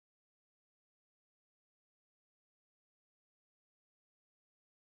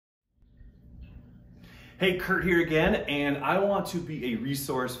Hey, Kurt here again, and I want to be a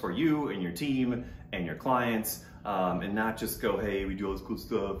resource for you and your team and your clients, and not just go, hey, we do all this cool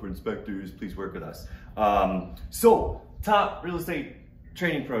stuff, we're inspectors, please work with us. So, top real estate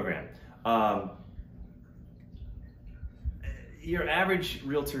training program. Your average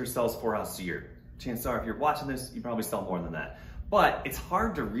realtor sells 4 houses a year. Chances are, if you're watching this, you probably sell more than that. But it's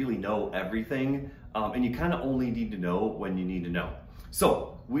hard to really know everything, and you kind of only need to know when you need to know.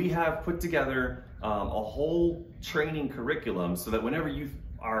 So we have put together a whole training curriculum so that whenever you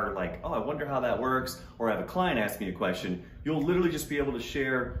are like, oh, I wonder how that works, or have a client ask me a question, you'll literally just be able to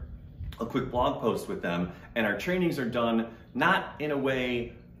share a quick blog post with them. And our trainings are done not in a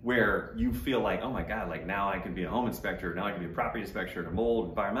way where you feel like, oh my God, like now I can be a home inspector, now I can be a property inspector, a mold,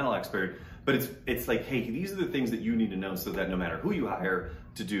 environmental expert. But it's like, hey, these are the things that you need to know so that no matter who you hire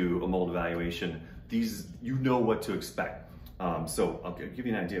to do a mold evaluation, you know what to expect. So I'll give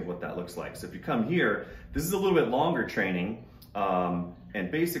you an idea of what that looks like. So if you come here, this is a little bit longer training.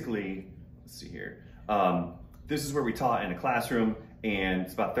 And basically, let's see here. This is where we taught in a classroom, and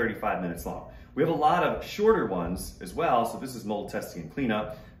it's about 35 minutes long. We have a lot of shorter ones as well. So this is mold testing and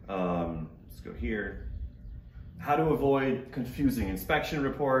cleanup. Let's go here. How to avoid confusing inspection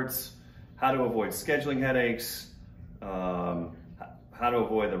reports, how to avoid scheduling headaches, how to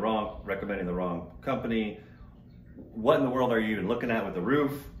avoid recommending the wrong company, what in the world are you even looking at with the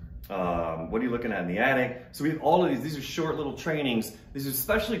roof, what are you looking at in the attic. So we have all of these are short little trainings. This is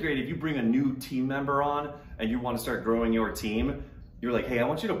especially great if you bring a new team member on and you want to start growing your team. You're like, hey, I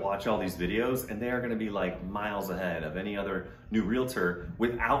want you to watch all these videos, and they are gonna be like miles ahead of any other new realtor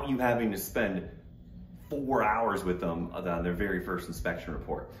without you having to spend 4 hours with them on their very first inspection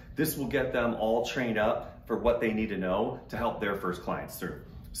report. This will get them all trained up for what they need to know to help their first clients through.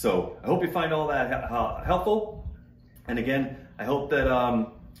 So I hope you find all that helpful. And again, I hope that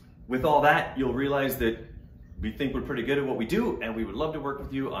with all that, you'll realize that we think we're pretty good at what we do, and we would love to work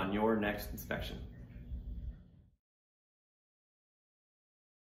with you on your next inspection.